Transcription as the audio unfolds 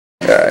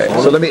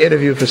So let me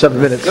interview for 7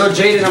 minutes.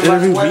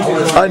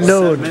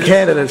 Unknown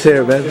Canada's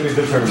here, man.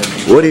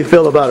 What do you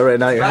feel about it right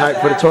now? You're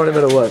hyped for the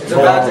tournament or what?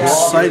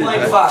 Excited,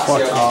 man.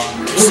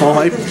 So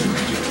hyped.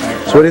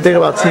 So what do you think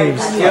about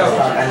teams?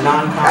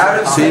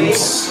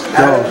 Teams?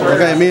 Yo,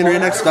 okay, me and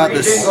Raynex got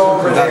this. We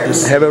got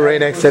this. Him and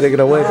Raynex said they're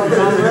gonna win.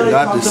 We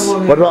got this.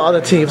 What about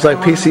other teams like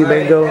PC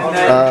Mango,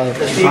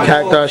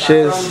 Cactar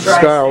Shiz,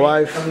 Scar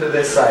Wife,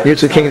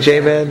 Mutual King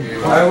J-Man,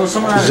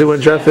 Zoo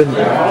and Dreffin?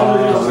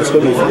 It's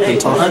gonna be fucking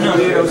tough. I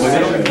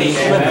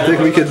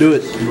think we can do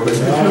it.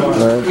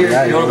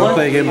 We'll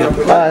play a game then.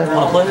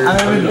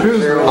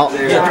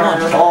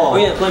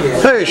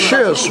 Hey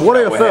Shiz, what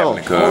do you feel?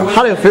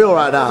 How do you feel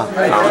right now?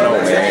 I don't know,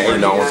 man. You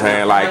know what I'm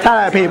saying? Like, How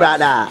do you feel about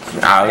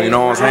that? you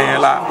know what I'm saying?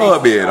 Like, a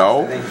bit,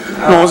 though. You know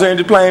what I'm saying?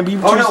 Just playing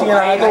people, just seeing how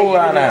I go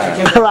right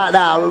now. Right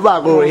now, we're about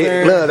to go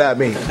hit blood at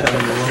me.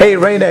 Hey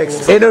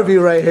Raynex, interview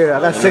right here. I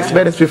got 6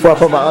 minutes before I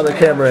put my other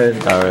camera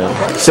in.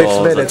 Alright. 6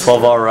 minutes.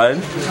 12-hour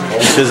ride.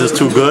 Shiz is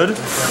too good.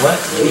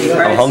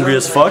 I'm hungry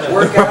as fuck.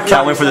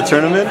 Can't wait for the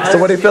tournament. So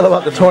what do you feel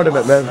about the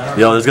tournament, man?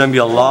 Yo, there's gonna be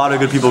a lot of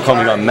good people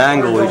coming. We got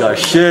Mango, we got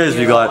Shiz,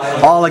 we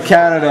got all of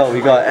Canada,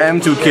 we got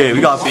M2K,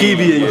 we got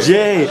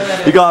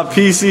PB&J, we got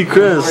PC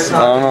Chris. I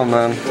don't know,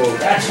 man.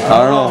 I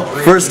don't know.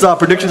 First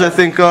predictions, I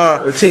think.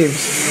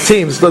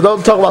 Teams.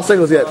 Don't talk about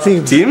singles yet.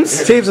 Teams.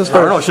 Teams? Teams is first. I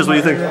don't know. Shiz, what do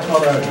you think?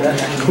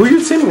 Who are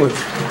you teaming with?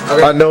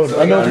 Unknown.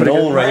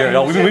 Unknown right here.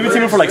 Yo, we've been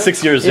teaming for like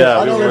 6 years.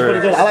 Yeah, Unknown is pretty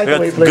good. I like the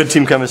way he plays. Good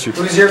team chemistry.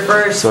 Who's your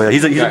first? So yeah,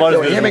 he's about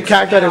as good. Him and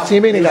Cactar are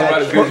teaming. They got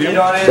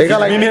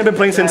like. Me and him have been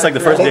playing since like the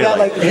first day.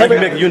 Like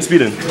you and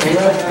Speedin.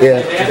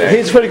 Yeah,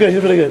 he's pretty good.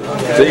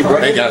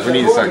 Hey, guys, we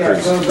need to start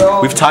cruise.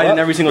 We've tied in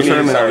every single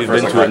tournament that we've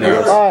been to in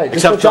there. Alright,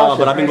 Except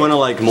but I've been going to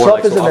like more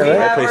like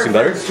I placing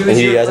better, and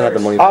he hasn't had the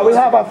money. We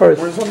have our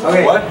first.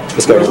 What?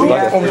 This guy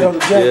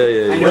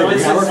yeah.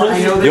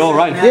 Yo,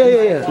 Ryan.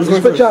 Yeah. We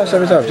split Josh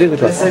every time.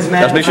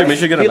 Let's make sure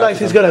you get him.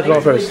 He's good at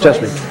going first.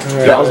 Trust me.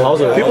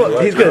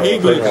 He's good.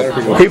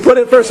 He put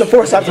it first and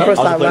four stops the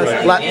first time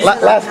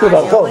last group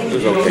up. Go.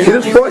 He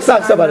just four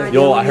stops somebody.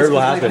 Yo, I heard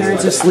what happened. I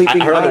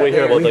heard on the way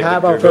here about like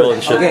your girl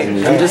and shit. Okay,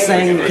 I'm just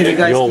saying, can you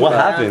guys? Yo, what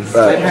happened?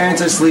 My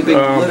parents are sleeping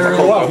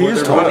literally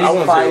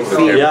 5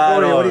 feet. Yeah, I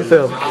know. What do you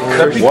feel?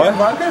 What?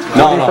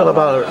 How do you feel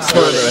about it?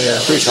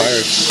 Pretty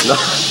tired.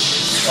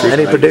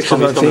 Any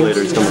predictions on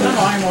teams?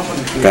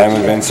 Bam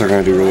and Vince are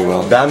going to do really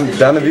well. Bam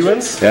and V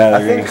wins? Yeah, I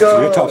think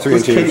we're top 3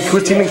 in teams.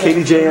 Who's teaming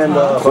KDJ and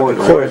Court?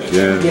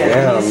 Yeah.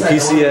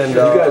 PC and You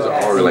guys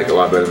are like a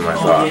lot better than I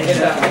thought.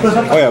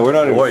 Oh yeah, we're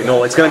not even. Wait,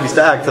 no, it's going to be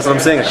stacked. That's what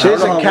I'm saying.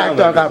 Shiz and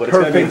Cactar got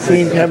perfect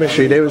team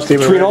chemistry. They was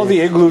teaming. Between all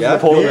the igloos and the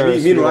polar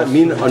bears. Me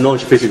and Unknown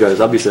should face you guys.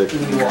 That'd be sick.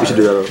 We should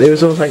do that. They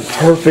was almost like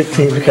perfect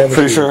team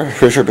chemistry.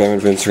 Pretty sure Bam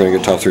and Vince are going to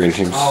get top 3 in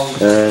teams.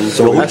 And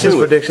so that's his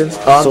predictions.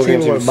 I'm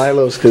teaming with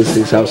Milos because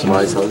he's house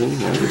my cousin.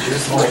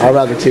 I'd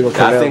rather team with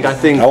Canelo. I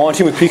think I want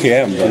to team with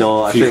PKM. You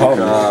know, I think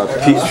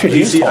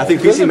PC. I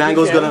think PC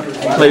Mango's gonna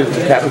play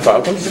Captain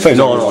Falcons?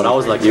 No, that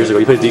was like years ago.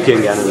 He plays DK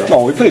in Canada.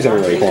 No, he plays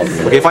everybody.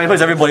 Okay, fine, he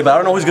plays everybody, but I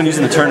don't know who he's gonna use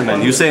in the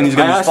tournament. You're saying he's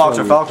gonna use Fox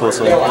or Falco.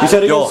 So he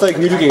said against like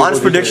New Game.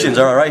 Honest predictions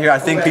are right here. I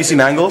think PC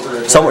Mango,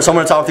 somewhere in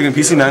the top thinking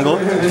PC Mango,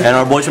 and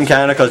our boys from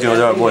Canada, because you know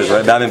they're our boys,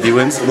 right? Bam and B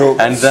wins,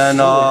 and then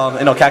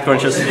Cactar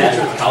and just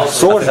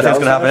so I think it's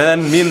gonna happen.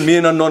 And then me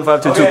and Unknown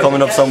 522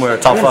 coming up somewhere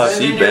top 5.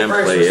 See Bam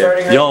play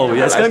it. Yo,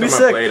 yeah, it's gonna be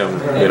sick.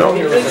 You know.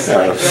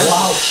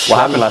 What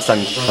happened last time?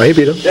 Oh, he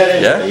beat him.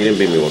 Yeah, he didn't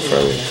beat me once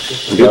friendly.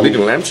 He was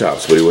beating lamb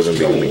chops, but he wasn't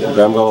beating me.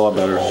 Bam got a lot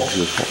better.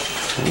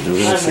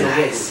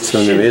 It's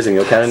gonna be amazing.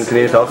 Yo,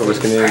 Canadian Falcon was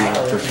Canadian.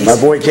 My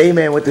boy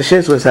J-Man with the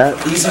shits was that.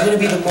 These are gonna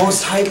be the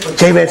most hype.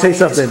 J-Man, say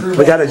something.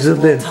 We gotta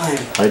zoom in.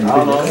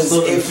 Because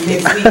if we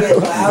get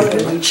loud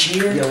and we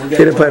cheer, He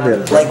didn't play me.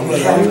 like we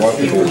have,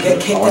 people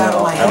get kicked out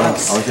of my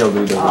house. Like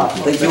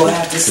you'll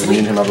have to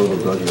sleep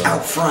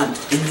out front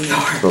in the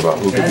yard.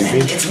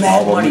 And it's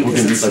mad money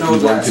because it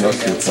snows out.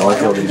 So I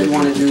don't really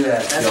want to do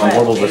that. That's why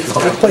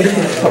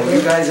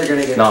you guys are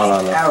gonna get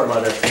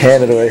out.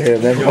 Canada right here,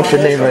 man. What's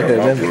your name right here,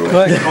 man?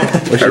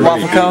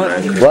 Waffle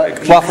Cone.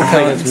 What? Waffle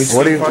Cones.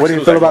 What do you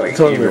feel about the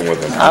tournament?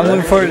 I'm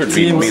looking forward to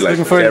teams.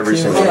 Looking forward to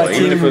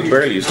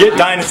teams. Get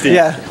Dynasty.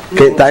 Yeah.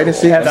 Get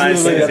Dynasty?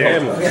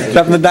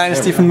 Repping the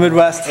Dynasty from the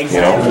Midwest.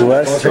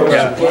 Midwest?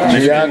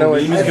 Yeah. I know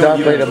what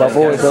Don played at my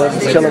boy, so I'm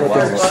chilling with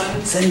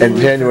him in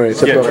January.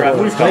 So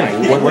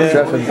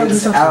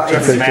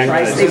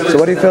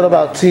what do you feel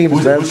about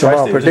teams, man?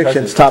 Tomorrow,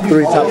 predictions, top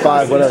 3, top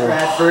 5, whatever.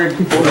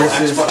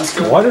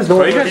 What is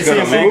going on?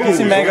 PC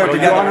and Mango are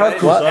together.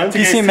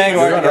 PC and Mango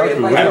are together.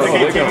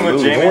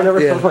 No one ever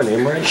spelled my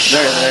name right?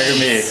 They're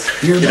me.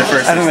 You're the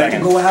first and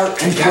second. Go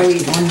out and play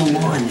on the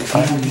lawn.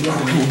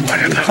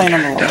 Playing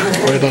on the lawn.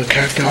 What about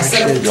Cactar and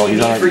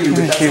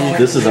shit?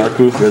 This is our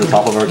crew. We're the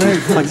top of our crew.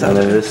 And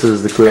then this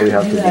is the crew that we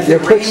have to do. Yeah,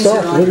 put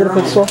soft. We're gonna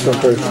put soft on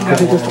first. I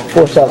think just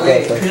 4 shots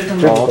last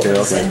time. Oh, okay.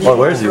 Oh,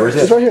 where's he?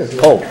 He's right here.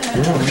 Oh,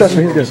 trust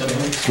me, he's good.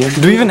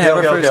 Do we even have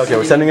our first? Okay,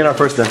 we're sending in our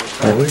first then.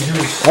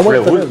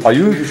 Are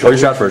you? Oh, you're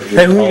Stratford.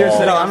 Hey, who are you?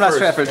 No, I'm not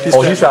Stratford. He's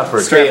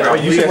Stratford.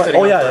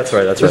 Oh yeah, that's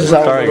right.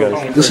 Sorry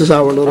guys. This is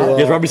our little. You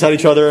guys rub beside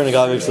each other and it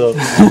got mixed up.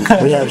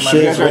 We have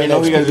Shiz,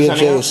 Raynex,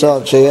 PB&J,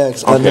 Salt,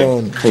 JX,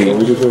 Unknown,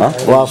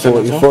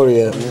 Waffle,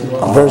 Euphoria,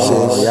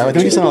 Versus. Yeah, I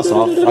think we send us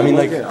off. I mean,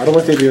 like, I don't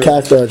want to do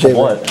Cactar, J.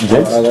 what?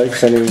 I like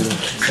sending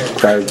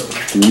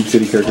Meat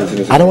City characters in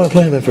this. I don't want to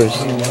play him at first.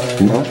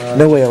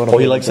 No way I want to. Oh,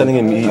 he likes sending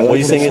in. What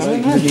he's saying is, he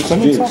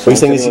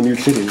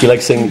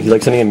likes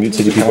sending in Mute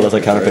City people that's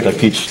like counterpick like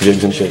Peach,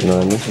 Jigs and shit. You know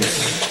what I mean?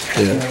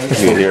 You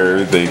can hear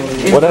everything.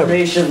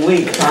 Information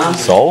leak, huh?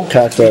 So?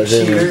 Cactar,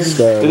 J.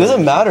 It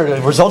doesn't matter.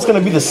 The result's gonna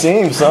be the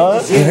same,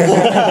 son.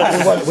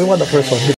 We won the first one.